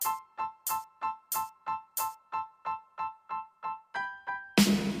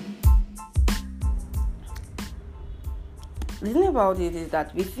the thing about it is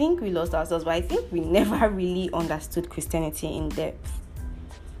that we think we lost ourselves, but I think we never really understood Christianity in depth.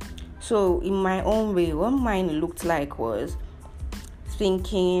 So in my own way, what mine looked like was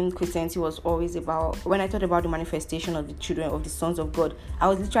thinking Christianity was always about, when I thought about the manifestation of the children of the sons of God, I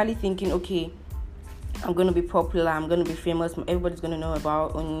was literally thinking, okay, I'm going to be popular, I'm going to be famous, everybody's going to know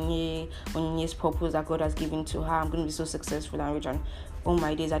about Onye's purpose that God has given to her. I'm going to be so successful and rich, and all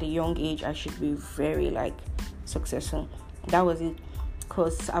my days at a young age I should be very successful. That was it,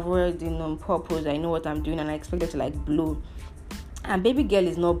 because I've already known purpose, I know what I'm doing, and I expected to blow. And baby girl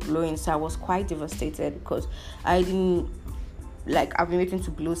is not blowing, so I was quite devastated, because I didn't I've been waiting to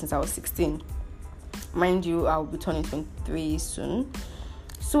blow since I was 16. Mind you, I'll be turning 23 soon.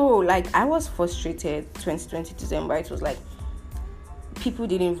 So I was frustrated. 2020 December, it was people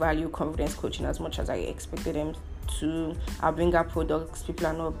didn't value confidence coaching as much as I expected them to. I bring up products, people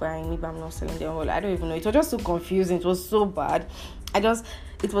are not buying me, but I'm not selling them. Well, I don't even know. It was just so confusing. It was so bad. It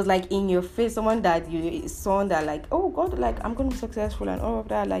was in your face, someone that you saw that oh God, I'm going to be successful and all of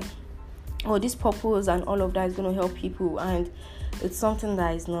that, oh, this purpose and all of that is going to help people, and it's something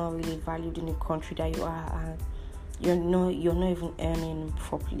that is not really valued in the country that you are, and you're not even earning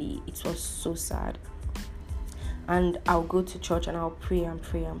properly. It was so sad. And I'll go to church and I'll pray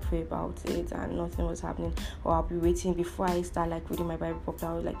about it, and nothing was happening. Or I'll be waiting before I start reading my Bible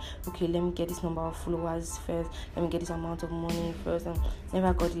properly. I was okay, let me get this number of followers first, let me get this amount of money first, and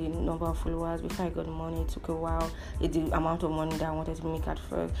never got the number of followers. Before I got the money, it took a while. The amount of money that I wanted to make at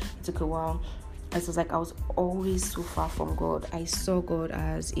first, it took a while. It was I was always so far from God. I saw God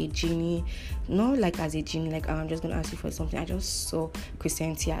as a genie, not as a genie, I'm just going to ask you for something. I just saw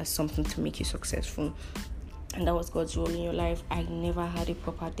Christianity as something to make you successful. And that was God's role in your life. I never had a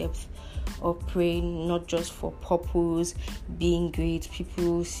proper depth of praying, not just for purpose, being great,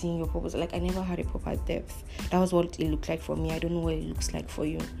 people seeing your purpose. I never had a proper depth. That was what it looked like for me. I don't know what it looks like for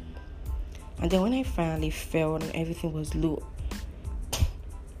you. And then when I finally fell and everything was low,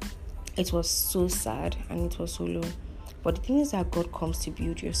 it was so sad and it was so low. But the thing is that God comes to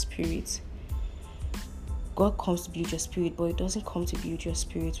build your spirit. God comes to build your spirit, but it doesn't come to build your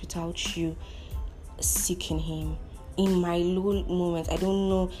spirit without you seeking Him. In my low moments, I don't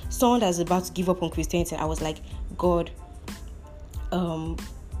know, someone that's about to give up on Christianity, I was God,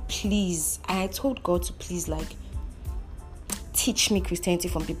 please. I told God to please teach me Christianity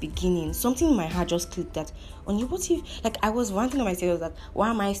from the beginning. Something in my heart just clicked that on you. What if I was ranting on myself that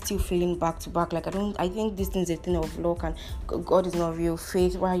why am I still feeling back to back? I think this thing is a thing of luck and God is not real.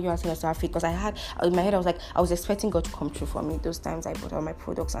 Faith, why are you asking us to have faith? Because I had in my head, I was expecting God to come true for me. Those times I bought all my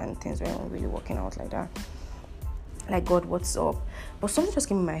products and things weren't really working out like that. God, what's up? But something just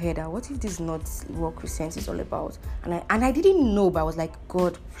came in my head that what if this is not what Christianity is all about? And I didn't know, but I was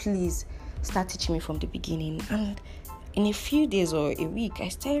God, please start teaching me from the beginning. And in a few days or a week, I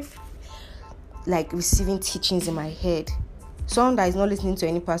started receiving teachings in my head. Someone that is not listening to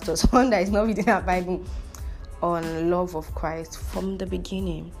any pastor, someone that is not reading our Bible, on love of Christ from the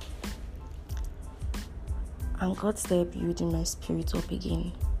beginning. And God started building my spirit up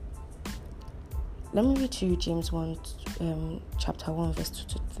again. Let me read to you James 1, chapter 1, verse 2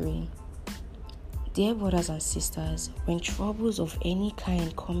 to 3. Dear brothers and sisters, when troubles of any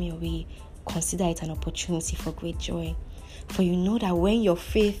kind come your way, consider it an opportunity for great joy. For you know that when your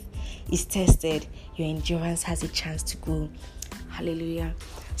faith is tested, your endurance has a chance to grow. Hallelujah.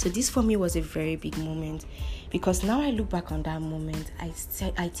 So this for me was a very big moment, because now I look back on that moment,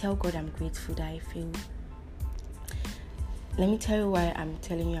 I tell God I'm grateful that I failed. Let me tell you why I'm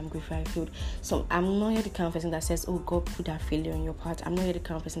telling you I'm grateful I failed. So I'm not here the kind of person that says, oh, God put that failure in your part. I'm not here the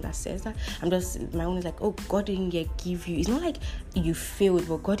kind of person that says that. I'm just, my own is oh, God didn't yet give you. It's not you failed,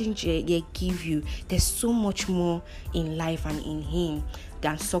 but God didn't yet give you. There's so much more in life and in Him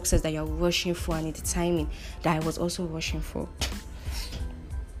than success that you're rushing for, and it's the timing that I was also rushing for.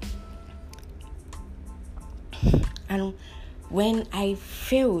 And when I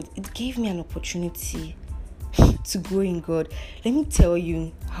failed, it gave me an opportunity to grow in God. Let me tell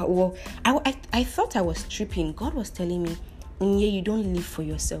you how I thought I was tripping. God was telling me, you don't live for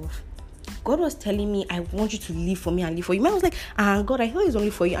yourself. God was telling me, I want you to live for me and live for you. I was God, I thought it's only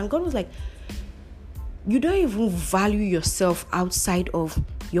for you. And God was you don't even value yourself outside of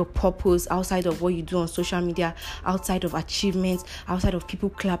your purpose, outside of what you do on social media, outside of achievements, outside of people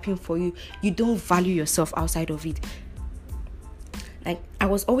clapping for you. You don't value yourself outside of it. I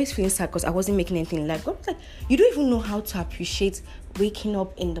was always feeling sad because I wasn't making anything in life. God was you don't even know how to appreciate waking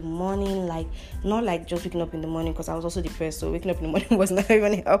up in the morning, not just waking up in the morning, because I was also depressed, so waking up in the morning was not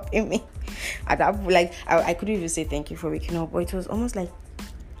even helping me. At that, I couldn't even say thank you for waking up, but it was almost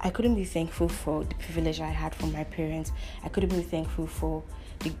I couldn't be thankful for the privilege I had from my parents. I couldn't be thankful for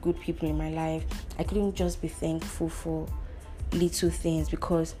the good people in my life. I couldn't just be thankful for little things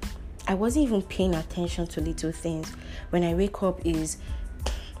because I wasn't even paying attention to little things. When I wake up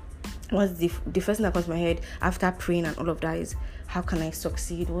what's the first thing that comes to my head after praying and all of that is, how can I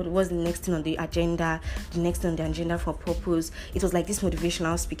succeed? What's the next thing on the agenda? The next thing on the agenda for purpose? It was like this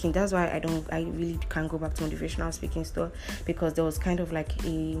motivational speaking. That's why I really can't go back to motivational speaking stuff, because there was kind of like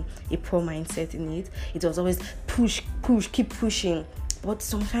a poor mindset in it. It was always push, keep pushing. But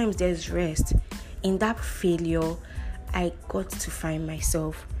sometimes there's rest. In that failure, I got to find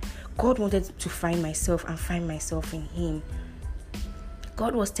myself. God wanted to find myself and find myself in Him.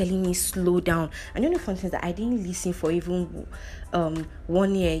 God was telling me slow down. And the funny thing is that I didn't listen for even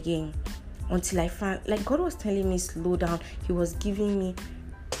 1 year again until I found, like, God was telling me slow down. He was giving me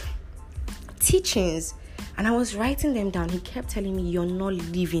teachings and I was writing them down. He kept telling me, you're not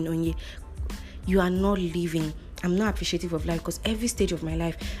living on you are not living. I'm not appreciative of life because every stage of my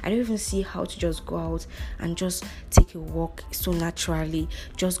life, I don't even see how to just go out and just take a walk so naturally,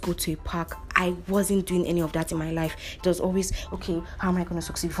 just go to a park. I wasn't doing any of that in my life. It was always, okay, how am I going to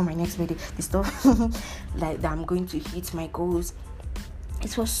succeed before my next birthday? The stuff like that I'm going to hit my goals.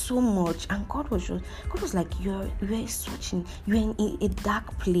 It was so much, and God was like, you're in a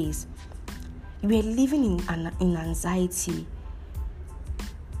dark place. You were living in anxiety,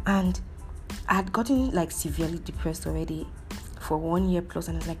 and I had gotten like severely depressed already for 1 year plus,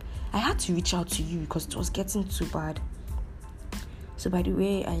 and I was like, I had to reach out to you because it was getting too bad. So by the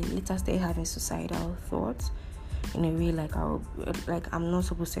way, I later started having suicidal thoughts in a way I'm not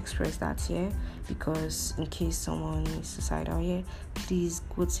supposed to express that here, because in case someone is suicidal here, please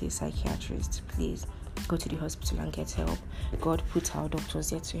go to a psychiatrist. Please go to the hospital and get help. God put our doctors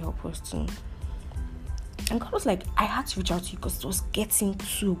there to help us too. And God was like, I had to reach out to you because it was getting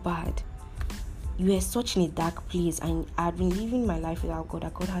too bad. You were such in a dark place, and I had been living my life without God,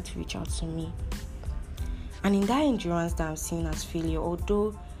 that God had to reach out to me. And in that endurance that I'm seeing as failure,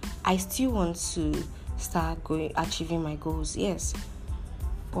 although I still want to start achieving my goals, yes,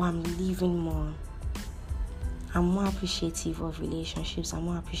 but I'm living more. I'm more appreciative of relationships. I'm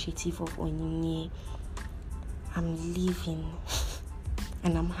more appreciative of Onyinye. I'm living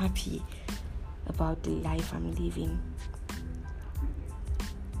and I'm happy about the life I'm living.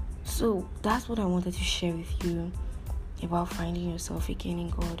 So that's what I wanted to share with you about finding yourself again in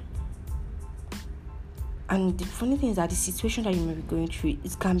God. And the funny thing is that the situation that you may be going through,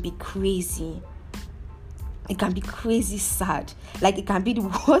 it can be crazy. It can be crazy sad. Like, it can be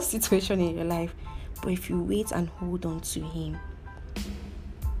the worst situation in your life. But if you wait and hold on to Him,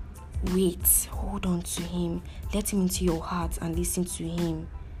 hold on to Him, let Him into your heart and listen to Him,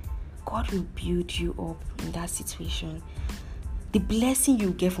 God will build you up in that situation. The blessing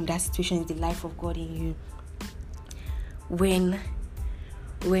you get from that situation is the life of God in you. When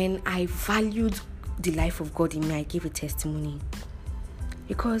I valued the life of God in me, I gave a testimony.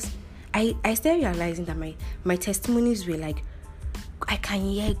 Because I started realizing that my testimonies were like, I can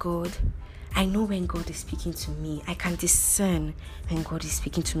hear God. I know when God is speaking to me. I can discern when God is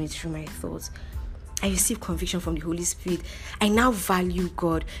speaking to me through my thoughts. I received conviction from the Holy Spirit. I now value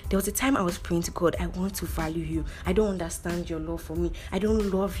God. There was a time I was praying to God, I want to value you. I don't understand your love for me. I don't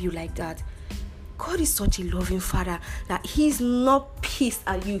love you like that. God is such a loving Father that He's not pissed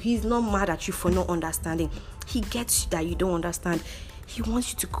at you. He's not mad at you for not understanding. He gets that you don't understand. He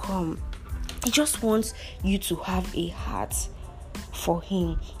wants you to come. He just wants you to have a heart for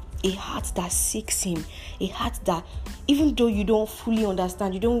Him. A heart that seeks Him. A heart that, even though you don't fully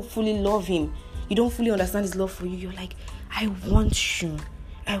understand, you don't fully love Him, you don't fully understand His love for you, you're like, I want you.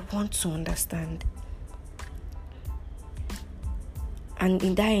 I want to understand. And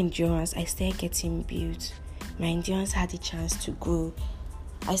in that endurance, I started getting built. My endurance had a chance to grow.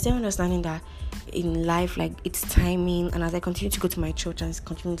 I started understanding that in life, like, it's timing. And as I continue to go to my church and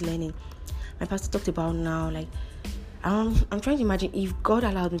continue learning, my pastor talked about now, like, I'm trying to imagine if God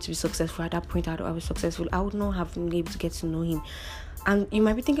allowed me to be successful at that point, I was successful, I would not have been able to get to know Him. And you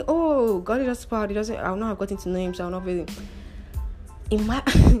might be thinking, oh, God is just power. I would not have gotten to know Him, so I will not be.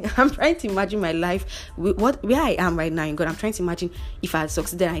 I'm trying to imagine my life, where I am right now in God. I'm trying to imagine if I had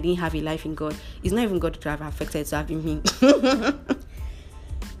succeeded and I didn't have a life in God. It's not even God to have affected, it's having me.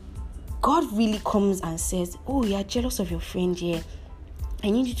 God really comes and says, oh, you're jealous of your friend here. I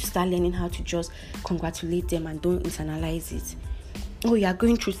need you to start learning how to just congratulate them and don't internalize it. Oh, you are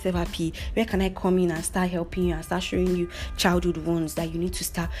going through therapy. Where can I come in and start helping you and start showing you childhood wounds that you need to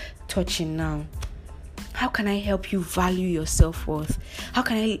start touching now? How can I help you value your self-worth? How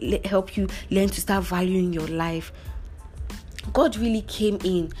can I help you learn to start valuing your life? God really came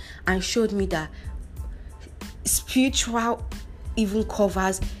in and showed me that spiritual even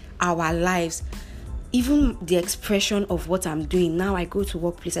covers our lives. Even the expression of what I'm doing. Now I go to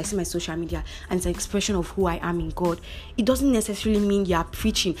workplace, I see my social media, and it's an expression of who I am in God. It doesn't necessarily mean you are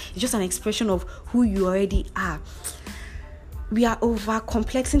preaching. It's just an expression of who you already are. We are over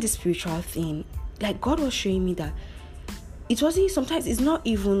complexing the spiritual thing. Like, God was showing me that it wasn't, sometimes it's not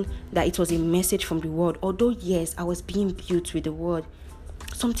even that it was a message from the word. Although yes, I was being built with the word.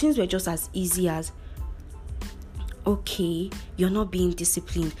 Some things were just as easy as, okay, you're not being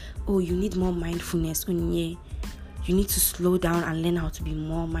disciplined. Oh, you need more mindfulness. Oh, yeah. You need to slow down and learn how to be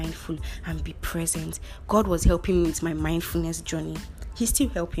more mindful and be present. God was helping me with my mindfulness journey. He's still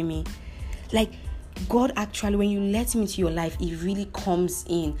helping me. Like, God actually, when you let him into your life, it really comes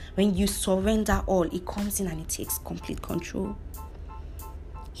in. When you surrender all, it comes in and it takes complete control.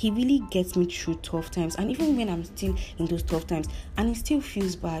 He really gets me through tough times. And even when I'm still in those tough times and it still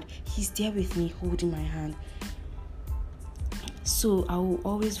feels bad, he's there with me, holding my hand. So I will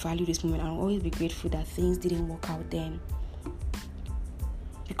always value this moment. I will always be grateful that things didn't work out then.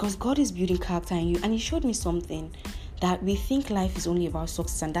 Because God is building character in you. And he showed me something, that we think life is only about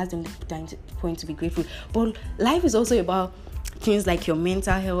success and that's the only point to be grateful. But life is also about things like your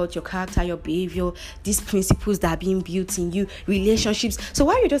mental health, your character, your behavior, these principles that are being built in you, relationships. So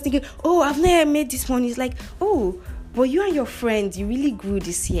while you're just thinking, oh, I've never made this money, it's like, oh, but you and your friends, you really grew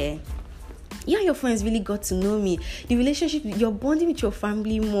this year. You and your friends really got to know me. The relationship, you're bonding with your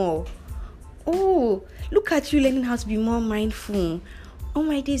family more. Oh, look at you learning how to be more mindful. Oh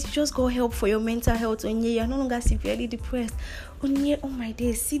my days, you just got help for your mental health. And you're no longer severely depressed. Oh my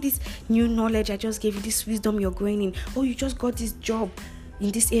days, see this new knowledge I just gave you, this wisdom you're growing in. Oh, you just got this job in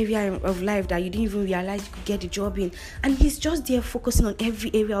this area of life that you didn't even realize you could get the job in. And he's just there focusing on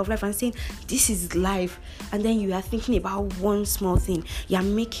every area of life and saying, this is life. And then you are thinking about one small thing. You are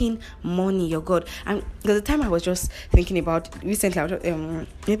making money, your God. And the time I was just thinking about recently,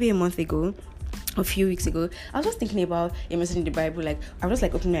 maybe a month ago, a few weeks ago, I was just thinking about a message in the Bible. Like, I was just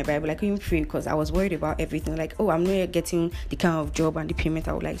like opening my Bible, I couldn't pray because I was worried about everything. Like, oh, I'm not getting the kind of job and the payment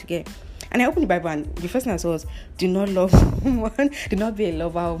I would like to get. And I opened the Bible, and the first thing I saw was, do not love one, do not be a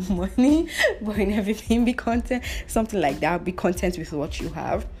lover of money, but in everything be content, something like that. Be content with what you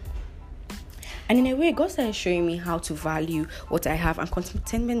have. And in a way, God started showing me how to value what I have. And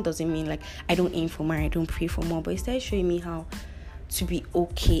contentment doesn't mean like I don't aim for more, I don't pray for more, but He started showing me how to be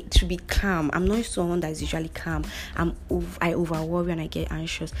okay, to be calm. I'm not someone that is usually calm. I over worry and I get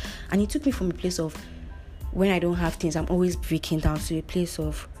anxious. And He took me from a place of when I don't have things, I'm always breaking down, to a place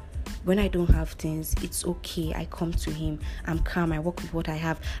of when I don't have things, it's okay. I come to Him. I'm calm. I work with what I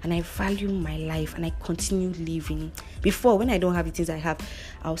have, and I value my life, and I continue living. Before, when I don't have the things I have,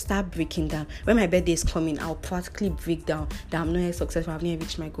 I'll start breaking down. When my birthday is coming, I'll practically break down that I'm not successful. I've never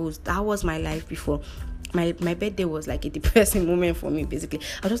reached my goals. That was my life before. My birthday was like a depressing moment for me. Basically,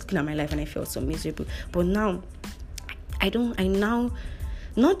 I was just looking at my life and I felt so miserable. But now, I now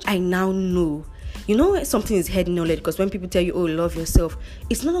know. You know, something is head knowledge, because when people tell you, oh, love yourself,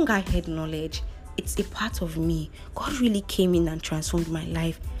 it's no longer head knowledge. It's a part of me. God really came in and transformed my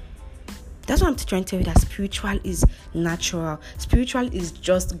life. That's why I'm trying to tell you that spiritual is natural. Spiritual is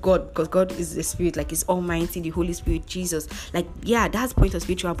just God, because God is the Spirit, like He's Almighty, the Holy Spirit, Jesus. Like, yeah, that's the point of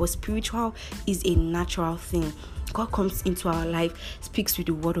spiritual, but spiritual is a natural thing. God comes into our life, speaks with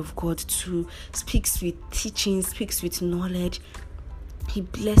the word of God too, speaks with teaching, speaks with knowledge. He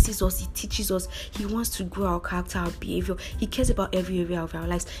blesses us, He teaches us, He wants to grow our character, our behavior. He cares about every area of our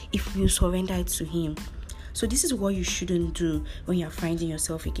lives if we surrender it to Him. So this is what you shouldn't do when you're finding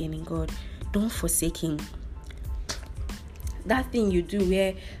yourself again in God. Don't forsake Him. That thing you do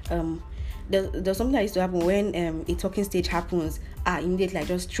where there's something that used to happen when a talking stage happens. Immediately I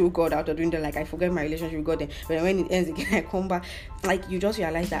just throw God out of the window, like I forget my relationship with God. Then but when it ends again, I come back. Like, you just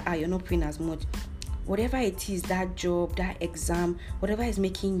realize that you're not praying as much. Whatever it is, that job, that exam, whatever is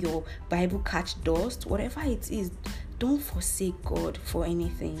making your Bible catch dust, whatever it is, don't forsake God for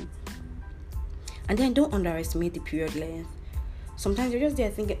anything. And then don't underestimate the period length. Sometimes you're just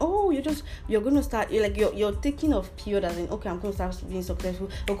there thinking, oh, you're going to start, you're thinking of period as in, okay, I'm going to start being successful.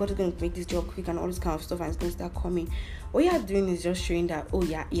 Oh, God is going to make this job quick and all this kind of stuff, and it's going to start coming. What you're doing is just showing that, oh,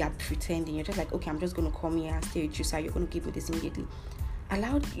 yeah, you're pretending. You're just like, okay, I'm just going to come here and stay with you, so you're going to give me this immediately.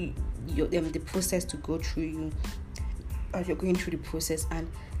 Allow the process to go through you as you're going through the process,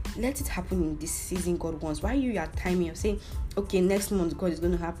 and let it happen in this season God wants. While you are timing, you're saying, okay, next month God is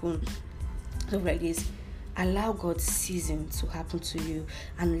going to happen, stuff like this. Allow God's season to happen to you,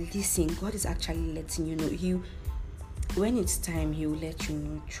 and listen. God is actually letting you know. When it's time, He will let you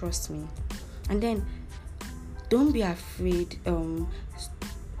know. Trust me. And then don't be afraid. So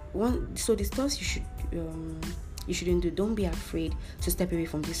the stuff you shouldn't do. Don't be afraid to step away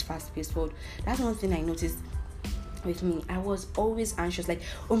from this fast-paced world. That's one thing I noticed with me. I was always anxious, like,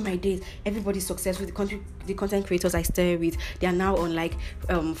 oh my days, everybody's successful. The content creators I stare with, they are now on like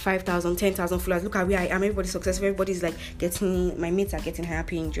 5,000, 10,000 followers. Look at where I am. Everybody's successful. Everybody's like my mates are getting higher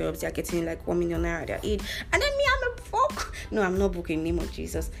paying jobs. They are getting like 1 million naira at their age, and then me, I'm a broke. No, I'm not broke in the name of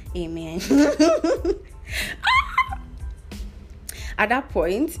Jesus. Amen. At that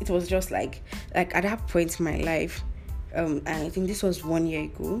point, it was just like at that point in my life, and I think this was 1 year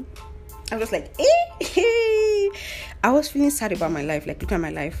ago. I was like, I was feeling sad about my life, like looking at my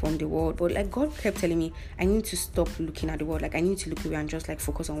life from the world. But like God kept telling me, I need to stop looking at the world. Like I need to look away and just like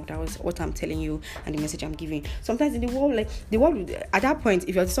focus on what I'm telling you and the message I'm giving. Sometimes in the world, like the world, at that point,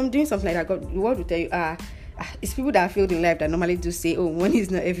 if you're doing something like that, the world will tell you, it's people that are failed in life that normally do say, oh, money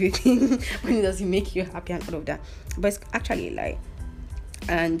is not everything. Money doesn't make you happy and all of that. But it's actually a lie.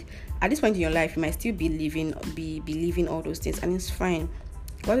 And at this point in your life, you might still be believing all those things, and it's fine.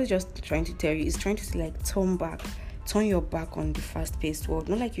 God is just trying to tell you, he's trying to say, like, turn your back on the fast-paced world.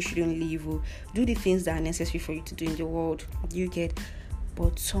 Not like you shouldn't leave or do the things that are necessary for you to do in the world, you get,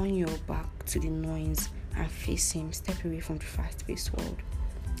 but turn your back to the noise and face him. Step away from the fast-paced world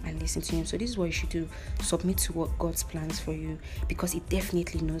and listen to him. So this is what you should do. Submit to what God's plans for you, because he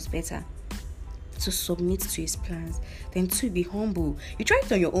definitely knows better. So submit to his plans. Then 2, be humble. You tried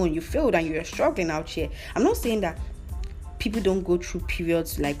it on your own, you failed, and you're struggling out here. I'm not saying that people don't go through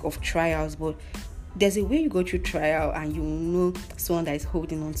periods like of trials, but there's a way you go through trial and you know someone that is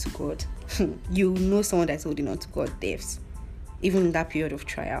holding on to God. You know someone that is holding on to God depths, even in that period of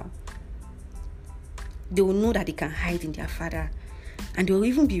trial. They will know that they can hide in their Father, and they will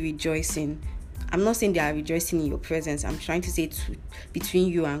even be rejoicing. I'm not saying they are rejoicing in your presence. I'm trying to say between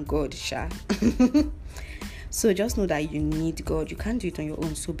you and God, Sha. So just know that you need God. You can't do it on your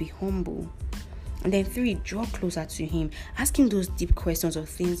own. So be humble. And then 3, draw closer to him. Ask him those deep questions or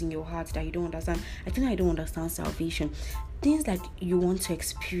things in your heart that you don't understand. I think I don't understand salvation. Things like you want to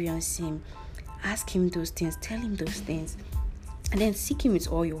experience him. Ask him those things. Tell him those things. And then seek him with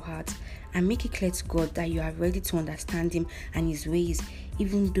all your heart. And make it clear to God that you are ready to understand him and his ways,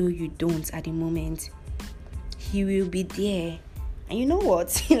 even though you don't at the moment. He will be there. And you know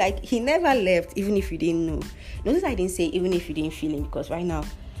what? He never left, even if you didn't know. Notice I didn't say even if you didn't feel him, because right now,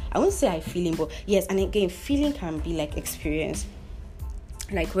 I won't say I feel him, but yes, and again, feeling can be like experience.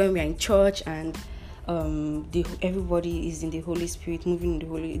 Like when we're in church and everybody is in the Holy Spirit, moving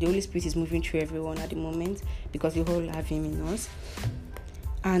in the Holy Spirit is moving through everyone at the moment, because we all have him in us.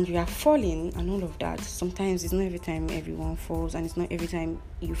 And we are falling and all of that. Sometimes it's not every time everyone falls, and it's not every time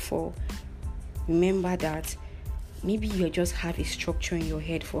you fall. Remember that maybe you just have a structure in your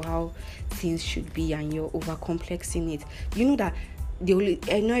head for how things should be, and you're overcomplexing it. You know that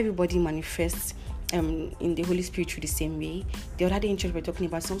I know everybody manifests in the Holy Spirit through the same way. The other day in church we were talking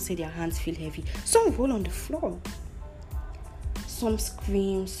about, some say their hands feel heavy, some roll on the floor, some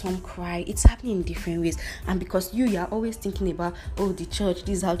scream, some cry. It's happening in different ways. And because you are always thinking about, oh, the church,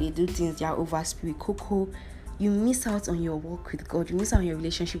 this is how they do things, they are over spirit cocoa, you miss out on your walk with God. You miss out on your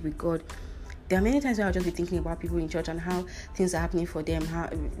relationship with God. There are many times where I'll just be thinking about people in church and how things are happening for them. How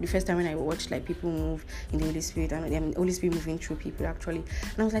the first time when I watched like people move in the Holy Spirit, and the Holy Spirit moving through people actually,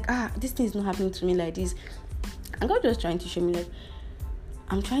 and I was like, this thing is not happening to me like this. And God was trying to show me, like,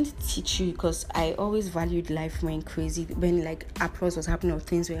 I'm trying to teach you, because I always valued life when crazy, when like applause was happening or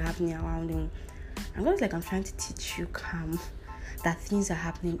things were happening around me. And God was like, I'm trying to teach you calm, that things are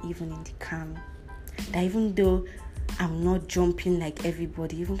happening even in the calm. That even though I'm not jumping like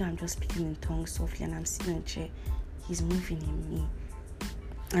everybody, even though I'm just speaking in tongues softly and I'm sitting in a chair, he's moving in me.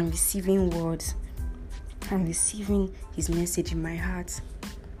 I'm receiving words. I'm receiving his message in my heart.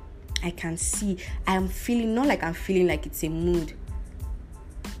 I can see. I'm feeling, not like I'm feeling like it's a mood,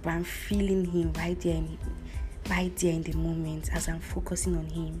 but I'm feeling him right there in the moment as I'm focusing on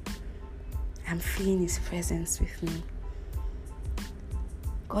him. I'm feeling his presence with me.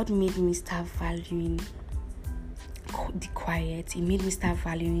 God made me start valuing the quiet. He made me start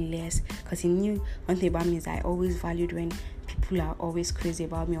valuing less, because he knew one thing about me is I always valued when people are always crazy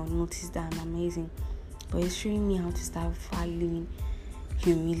about me or notice that I'm amazing. But he's showing me how to start valuing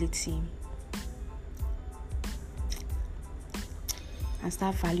humility and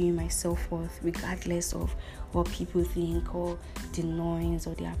start valuing my self-worth regardless of what people think or the noise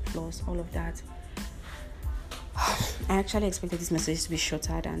or the applause, all of that. I actually expected this message to be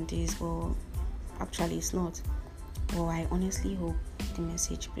shorter than this, but actually it's not. But I honestly hope the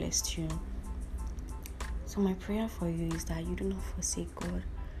message blessed you. So my prayer for you is that you do not forsake God,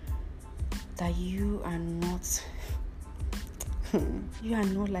 that you are not you are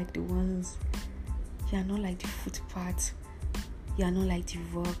not like the ones, you are not like the footpath, you are not like the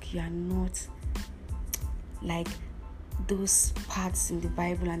rock, you are not like those parts in the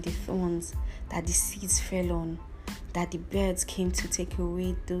Bible and the thorns that the seeds fell on, that the birds came to take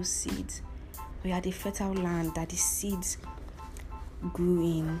away those seeds. We are the fertile land that the seeds grew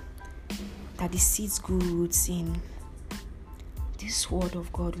in, that the seeds grew roots in. This word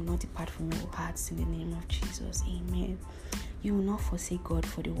of God will not depart from your hearts in the name of Jesus. Amen. You will not forsake God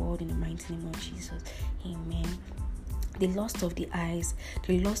for the world in the mighty name of Jesus. Amen. The lust of the eyes,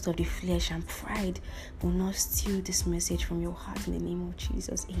 the lust of the flesh and pride will not steal this message from your heart in the name of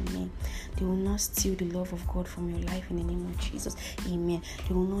Jesus. Amen. They will not steal the love of God from your life in the name of Jesus. Amen.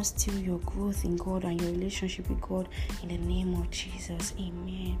 They will not steal your growth in God and your relationship with God in the name of Jesus.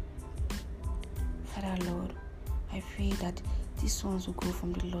 Amen. Father Lord, I pray that these ones will go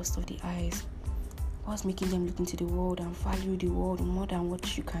from the lust of the eyes. What's making them look into the world and value the world more than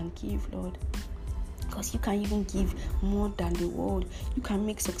what you can give, Lord? Because you can even give more than the world. You can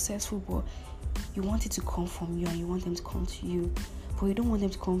make successful, but you want it to come from you and you want them to come to you. But you don't want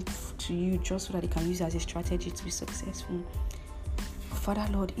them to come to you just so that they can use it as a strategy to be successful. Father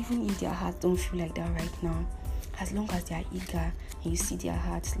Lord, even if their hearts don't feel like that right now, as long as they are eager and you see their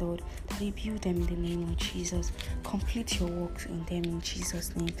hearts, Lord, that you build them in the name of Jesus. Complete your work in them in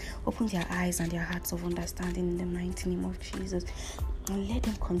Jesus' name. Open their eyes and their hearts of understanding in the mighty name of Jesus. And let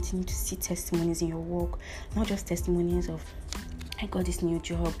them continue to see testimonies in your work, not just testimonies of, I got this new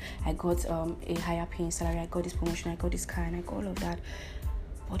job, I got a higher paying salary, I got this promotion, I got this car, and I got all of that.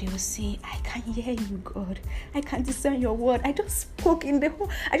 But they will say, I can hear you, God. I can discern your word. I just spoke in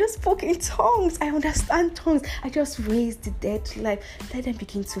tongues. I understand tongues. I just raised the dead to life. Let them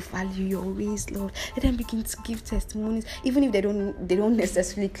begin to value your ways, Lord. Let them begin to give testimonies. Even if they don't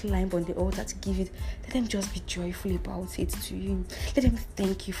necessarily climb on the altar to give it, let them just be joyful about it to you. Let them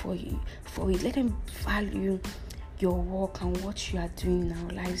thank you for it. Let them value your work and what you are doing in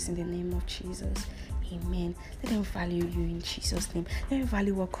our lives in the name of Jesus. Amen. Let them value you in Jesus' name. Let them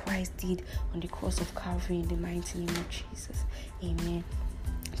value what Christ did on the cross of Calvary in the mighty name of Jesus. Amen.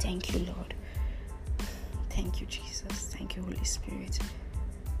 Thank you, Lord. Thank you, Jesus. Thank you, Holy Spirit.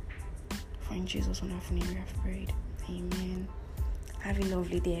 For in Jesus' wonderful name we have prayed. Amen. Have a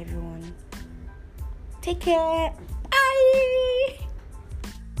lovely day, everyone. Take care.